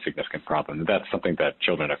very significant problem. That's something that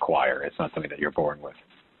children acquire. It's not something that you're born with.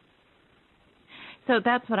 So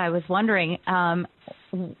that's what I was wondering.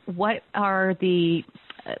 What are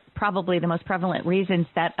probably the most prevalent reasons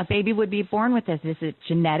that a baby would be born with this? Is it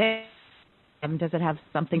genetic? Does it have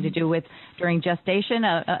something to do with during gestation,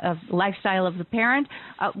 a lifestyle of the parent?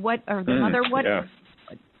 What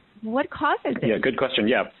causes it? Yeah, good question.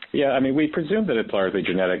 Yeah. I mean, we presume that it's largely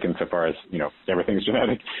genetic insofar as, everything's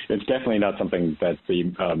genetic. It's definitely not something that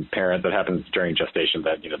the parent that happens during gestation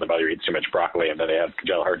that, the mother eats too much broccoli and then they have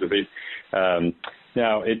congenital heart disease.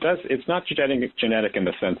 Now, it's not genetic in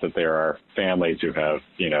the sense that there are families who have,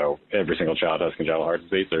 every single child has congenital heart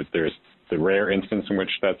disease. There's the rare instance in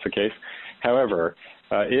which that's the case. However,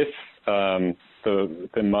 if the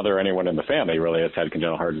mother or anyone in the family really has had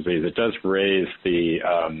congenital heart disease, it does raise the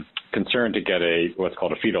concern to get what's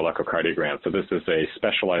called a fetal echocardiogram. So this is a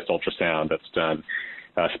specialized ultrasound that's done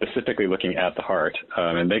specifically looking at the heart,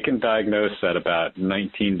 and they can diagnose at about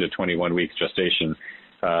 19 to 21 weeks gestation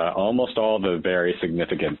almost all the very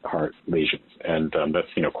significant heart lesions. And that's,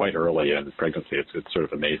 quite early in pregnancy. It's sort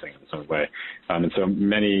of amazing in its own way. And so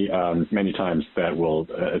many times that will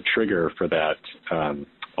trigger for that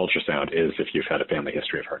ultrasound is if you've had a family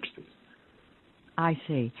history of heart disease. I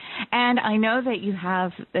see. And I know that you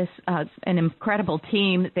have this an incredible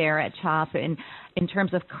team there at CHOP in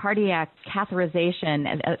terms of cardiac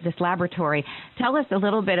catheterization, this laboratory. Tell us a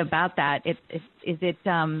little bit about that. Is it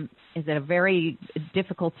a very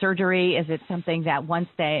difficult surgery? Is it something that once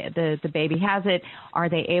the baby has it, are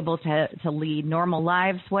they able to lead normal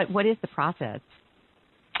lives? What is the process?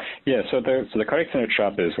 Yeah, so the Cardiac Center at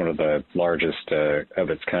CHOP is one of the largest of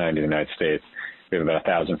its kind in the United States. We have about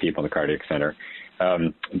 1,000 people in the Cardiac Center.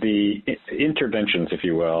 The interventions, if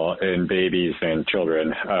you will, in babies and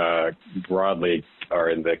children broadly are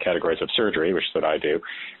in the categories of surgery, which is what I do,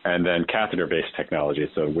 and then catheter-based technology.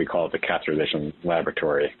 So we call it the catheterization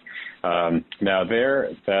laboratory. Now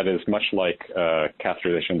that is much like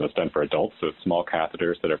catheterization that's done for adults, so it's small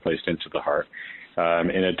catheters that are placed into the heart.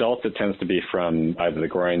 In adults, it tends to be from either the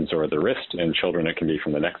groins or the wrist. In children, it can be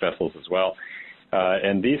from the neck vessels as well.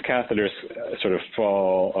 And these catheters sort of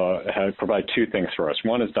provide two things for us.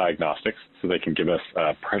 One is diagnostics, so they can give us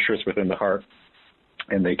pressures within the heart,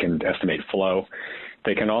 and they can estimate flow.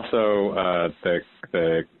 They can also,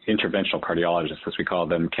 the interventional cardiologists, as we call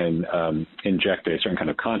them, can inject a certain kind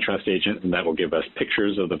of contrast agent, and that will give us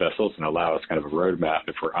pictures of the vessels and allow us kind of a roadmap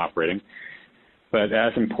if we're operating. But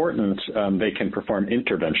as important, they can perform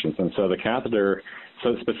interventions. And so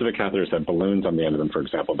specific catheters have balloons on the end of them, for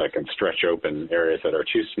example, that can stretch open areas that are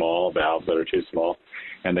too small, valves that are too small.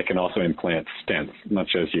 And they can also implant stents, much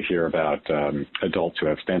as you hear about adults who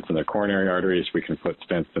have stents in their coronary arteries. We can put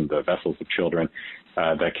stents in the vessels of children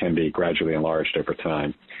that can be gradually enlarged over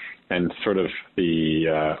time. And sort of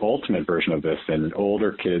the ultimate version of this in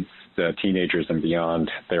older kids, teenagers and beyond,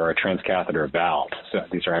 there are transcatheter valves. So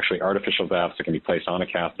these are actually artificial valves that can be placed on a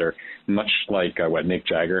catheter, much like what Mick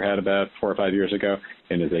Jagger had about 4 or 5 years ago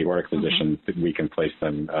in his aortic position. We can place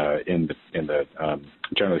them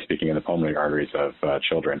generally speaking, in the pulmonary arteries of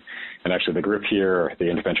children. And actually the group here, the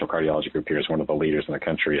interventional cardiology group here, is one of the leaders in the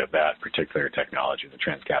country of that particular technology, the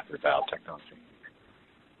transcatheter valve technology.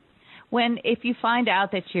 If you find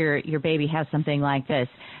out that your baby has something like this,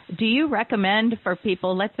 do you recommend for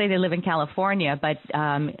people, let's say they live in California, but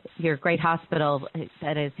your great hospital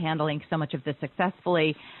that is handling so much of this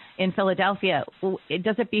successfully in Philadelphia,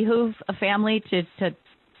 does it behoove a family to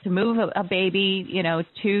move a baby,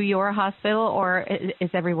 to your hospital, or is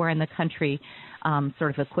everywhere in the country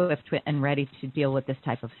sort of equipped and ready to deal with this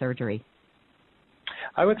type of surgery?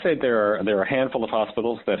 I would say there are a handful of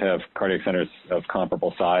hospitals that have cardiac centers of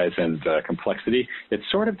comparable size and complexity. It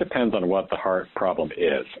sort of depends on what the heart problem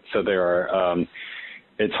is. So there are,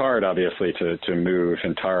 it's hard, obviously, to move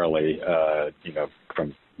entirely,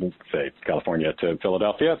 from, say, California to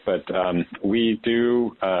Philadelphia, but we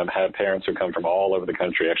do have parents who come from all over the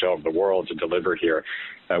country, actually all over the world, to deliver here.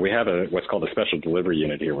 We have what's called a special delivery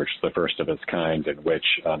unit here, which is the first of its kind, in which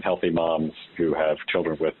healthy moms who have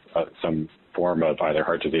children with some form of either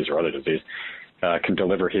heart disease or other disease can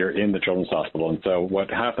deliver here in the Children's Hospital. And so what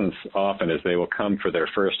happens often is they will come for their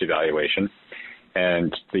first evaluation,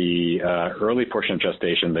 and the early portion of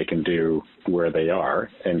gestation they can do where they are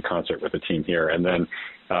in concert with the team here. And then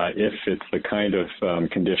if it's the kind of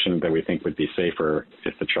condition that we think would be safer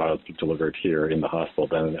if the child's delivered here in the hospital,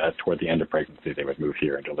 then toward the end of pregnancy they would move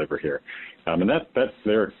here and deliver here. And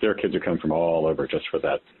there are kids who come from all over just for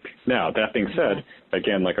that. Now, that being said,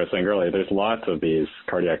 again, like I was saying earlier, there's lots of these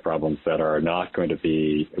cardiac problems that are not going to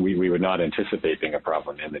be, we would not anticipate being a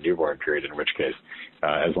problem in the newborn period, in which case,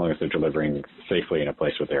 as long as they're delivering safely in a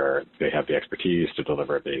place where they have the expertise to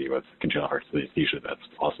deliver a baby with congenital heart disease, usually that's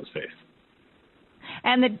also safe.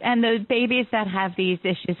 And the babies that have these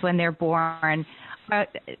issues when they're born,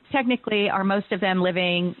 technically, are most of them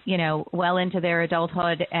living, well into their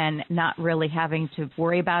adulthood and not really having to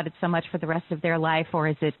worry about it so much for the rest of their life, or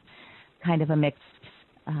is it kind of a mixed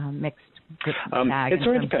bag? It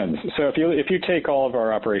sort of depends. So if you take all of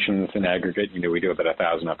our operations in aggregate, we do about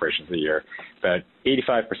 1,000 operations a year. About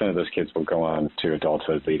 85% of those kids will go on to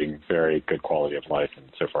adulthood, leading very good quality of life and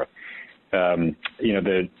so forth.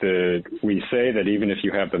 We say that even if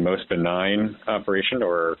you have the most benign operation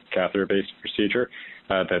or catheter-based procedure,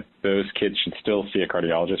 that those kids should still see a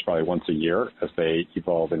cardiologist probably once a year as they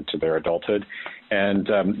evolve into their adulthood. And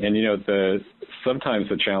the sometimes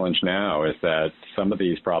the challenge now is that some of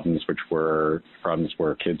these problems, which were problems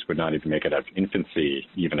where kids would not even make it out of infancy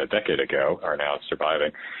even a decade ago, are now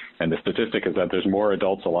surviving. And the statistic is that there's more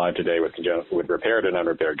adults alive today with repaired and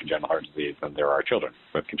unrepaired congenital heart disease than there are children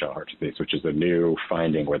with congenital heart disease, which is a new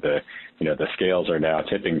finding where the scales are now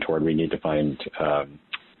tipping toward we need to find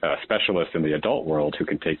specialists in the adult world who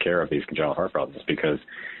can take care of these congenital heart problems, because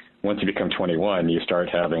once you become 21, you start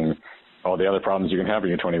having all the other problems you can have when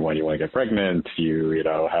you're 21. You want to get pregnant, you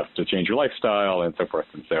have to change your lifestyle and so forth.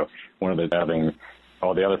 And so having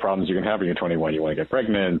all the other problems you can have when you're 21, you want to get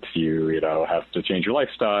pregnant, you have to change your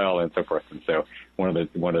lifestyle and so forth. And so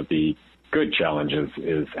one of the good challenges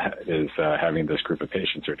is having this group of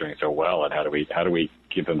patients who are doing so well, and how do we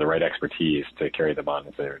give them the right expertise to carry them on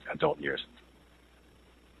in their adult years.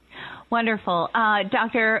 Wonderful.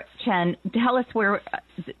 Dr. Chen, tell us where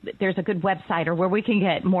there's a good website or where we can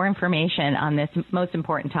get more information on this most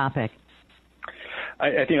important topic.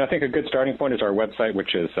 I think a good starting point is our website,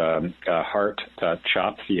 which is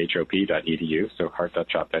heart.chop.edu, so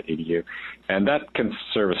heart.chop.edu. And that can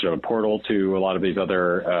serve as sort of a portal to a lot of these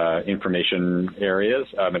other information areas.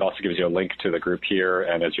 It also gives you a link to the group here,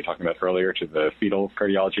 and as you're talking about earlier, to the fetal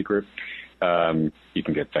cardiology group. You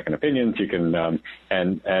can get second opinions. You can,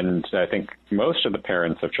 and I think most of the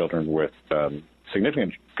parents of children with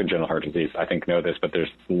significant congenital heart disease, I think, know this, but there's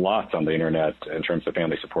lots on the internet in terms of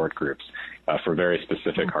family support groups for very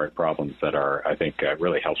specific heart problems that are, I think,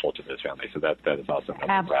 really helpful to this family. So that is also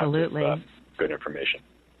absolutely good information.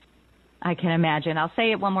 I can imagine. I'll say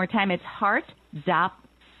it one more time. It's heart.chop,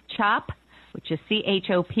 which is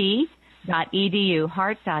CHOP.edu,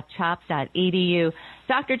 heart.chop.edu.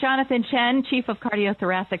 Dr. Jonathan Chen, Chief of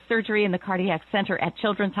Cardiothoracic Surgery in the Cardiac Center at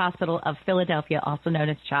Children's Hospital of Philadelphia, also known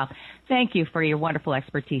as CHOP. Thank you for your wonderful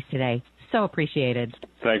expertise today. So appreciated.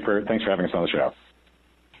 Thanks for having us on the show.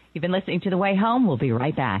 You've been listening to The Way Home. We'll be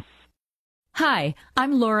right back. Hi,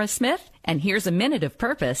 I'm Laura Smith, and here's a minute of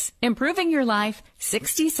purpose, improving your life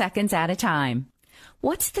 60 seconds at a time.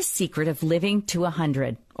 What's the secret of living to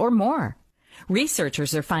 100 or more?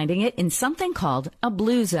 Researchers are finding it in something called a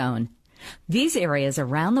blue zone. These areas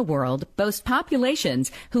around the world boast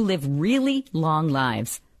populations who live really long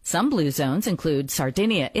lives. Some blue zones include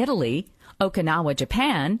Sardinia, Italy, Okinawa,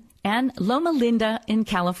 Japan, and Loma Linda in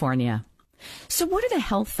California. So what are the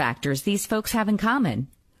health factors these folks have in common?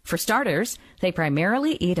 For starters, they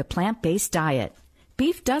primarily eat a plant-based diet.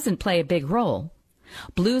 Beef doesn't play a big role.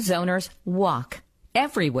 Blue zoners walk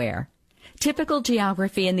everywhere. Typical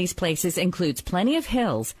geography in these places includes plenty of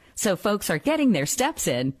hills, so folks are getting their steps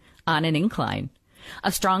in on an incline.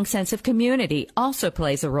 A strong sense of community also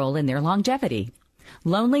plays a role in their longevity.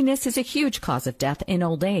 Loneliness is a huge cause of death in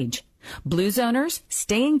old age. Blue zoners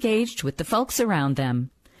stay engaged with the folks around them.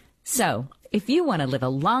 So, if you want to live a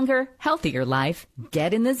longer, healthier life,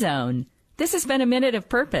 get in the zone. This has been a Minute of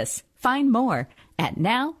Purpose. Find more at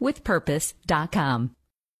nowwithpurpose.com.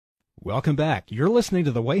 Welcome back. You're listening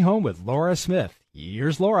to The Way Home with Laura Smith.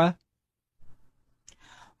 Here's Laura.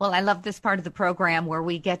 Well, I love this part of the program where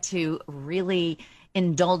we get to really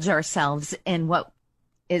indulge ourselves in what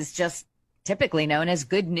is just typically known as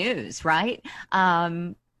good news, right?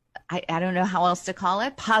 I don't know how else to call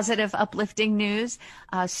it. Positive, uplifting news,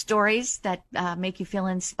 stories that make you feel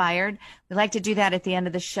inspired. We like to do that at the end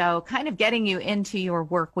of the show, kind of getting you into your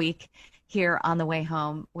work week here on The Way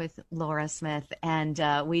Home with Laura Smith. And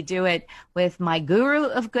we do it with my guru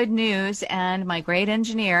of good news and my great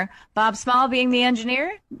engineer, Bob Small being the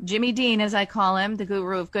engineer, Jimmy Dean, as I call him, the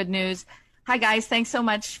guru of good news. Hi, guys. Thanks so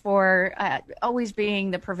much for always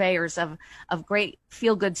being the purveyors of great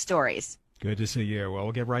feel-good stories. Good to see you. Well,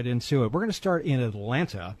 we'll get right into it. We're going to start in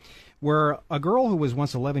Atlanta, where a girl who was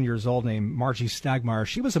once 11 years old named Margie Stagmeyer,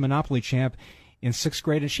 she was a Monopoly champ in 6th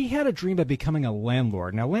grade, and she had a dream of becoming a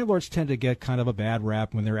landlord. Now, landlords tend to get kind of a bad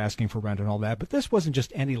rap when they're asking for rent and all that, but this wasn't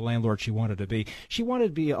just any landlord she wanted to be. She wanted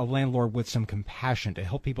to be a landlord with some compassion to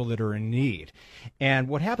help people that are in need. And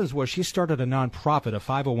what happens was she started a nonprofit, a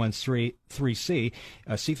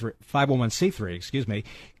 501c3,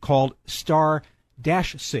 called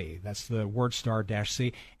Star-C. That's the word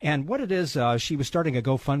Star-C. And what it is, she was starting a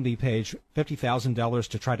GoFundMe page, $50,000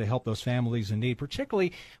 to try to help those families in need,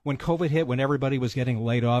 particularly when COVID hit, when everybody was getting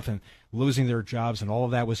laid off and losing their jobs and all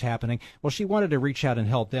of that was happening. Well, she wanted to reach out and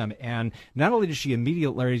help them. And not only did she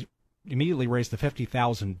immediately raise the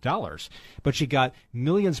 $50,000, but she got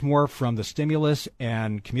millions more from the stimulus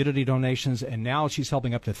and community donations. And now she's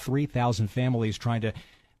helping up to 3,000 families trying to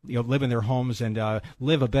live in their homes and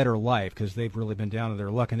live a better life because they've really been down to their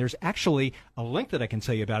luck. And there's actually a link that I can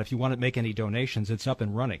tell you about if you want to make any donations. It's up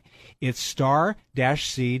and running. It's star-c.org,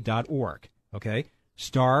 okay?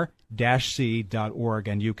 star-c.org,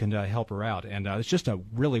 and you can help her out. And it's just a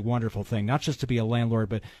really wonderful thing, not just to be a landlord,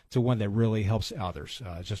 but to one that really helps others.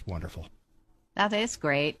 It's just wonderful. That is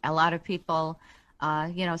great. A lot of people,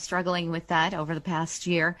 struggling with that over the past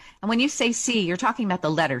year. And when you say C, you're talking about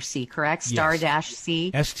the letter C, correct?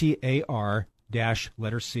 Star-C?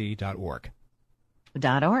 STAR-letter-C.org.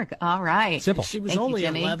 .org. All right. Simple. She was only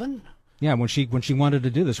 11? Yeah, when she wanted to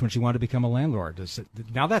do this, when she wanted to become a landlord.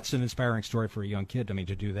 Now that's an inspiring story for a young kid,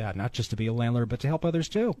 to do that. Not just to be a landlord, but to help others,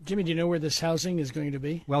 too. Jimmy, do you know where this housing is going to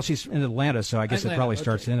be? Well, she's in Atlanta, so I guess it probably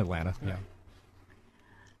starts in Atlanta. Yeah.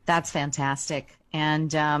 That's fantastic.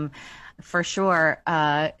 And for sure,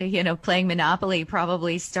 playing Monopoly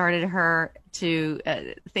probably started her to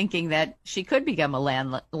thinking that she could become a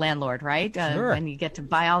landlord, right? Sure. When you get to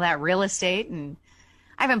buy all that real estate. And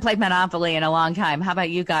I haven't played Monopoly in a long time. How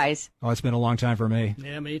about you guys? Oh, it's been a long time for me.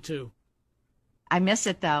 Yeah, me too. I miss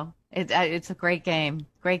it, though. It's a great game.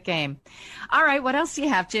 Great game. All right. What else do you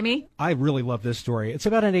have, Jimmy? I really love this story. It's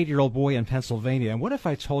about an 8-year-old boy in Pennsylvania. And what if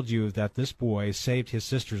I told you that this boy saved his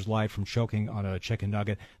sister's life from choking on a chicken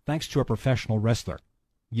nugget thanks to a professional wrestler?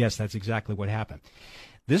 Yes, that's exactly what happened.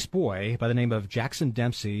 This boy, by the name of Jackson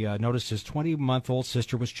Dempsey, noticed his 20-month-old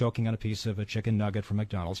sister was choking on a piece of a chicken nugget from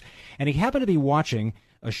McDonald's. And he happened to be watching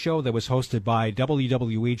a show that was hosted by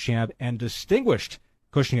WWE champ and distinguished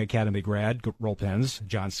Cushing Academy grad, roll pens,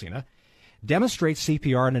 John Cena, demonstrates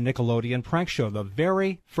CPR in a Nickelodeon prank show. The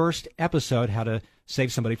very first episode, how to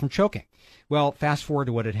save somebody from choking. Well, fast forward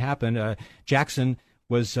to what had happened. Jackson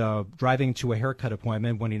was driving to a haircut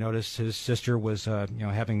appointment when he noticed his sister was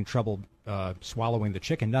having trouble swallowing the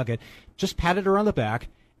chicken nugget. Just patted her on the back,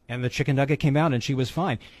 and the chicken nugget came out, and she was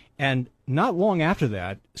fine. And not long after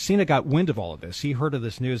that, Cena got wind of all of this. He heard of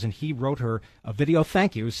this news, and he wrote her a video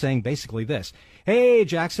thank you saying basically this. Hey,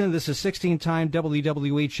 Jackson, this is 16-time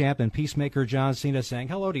WWE champ and peacemaker John Cena saying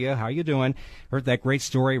hello to you. How you doing? Heard that great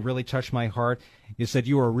story. Really touched my heart. You said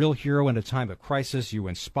you were a real hero in a time of crisis. You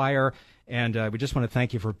inspire. And we just want to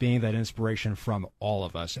thank you for being that inspiration from all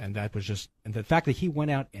of us. And that was just, and the fact that he went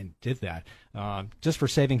out and did that, just for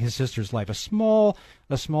saving his sister's life, a small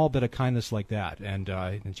bit of kindness like that. And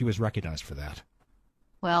she was recognized for that.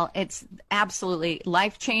 Well, it's absolutely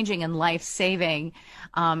life-changing and life-saving.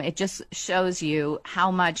 It just shows you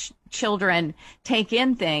how much children take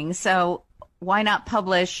in things. So why not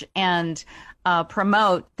publish and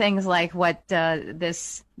promote things like what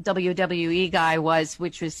this WWE guy was,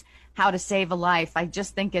 which was how to save a life. I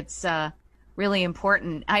just think it's really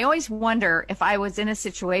important. I always wonder if I was in a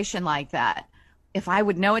situation like that, if I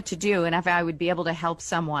would know what to do and if I would be able to help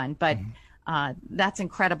someone. But that's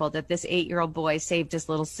incredible that this 8-year-old boy saved his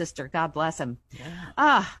little sister. God bless him.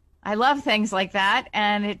 Yeah. I love things like that.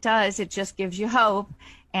 And it just gives you hope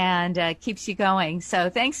and keeps you going. So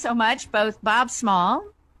thanks so much, both Bob Small.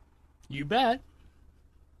 You bet.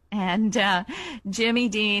 And Jimmy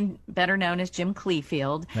Dean, better known as Jim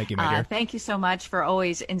Cleefield. Thank you, my dear. Thank you so much for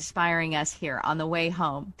always inspiring us here on the way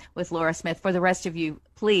home with Laura Smith. For the rest of you,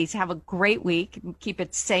 please have a great week. Keep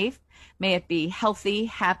it safe. May it be healthy,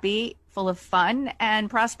 happy, full of fun and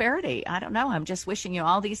prosperity. I don't know. I'm just wishing you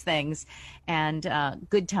all these things and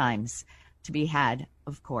good times to be had,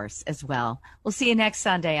 of course, as well. We'll see you next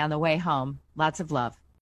Sunday on the way home. Lots of love.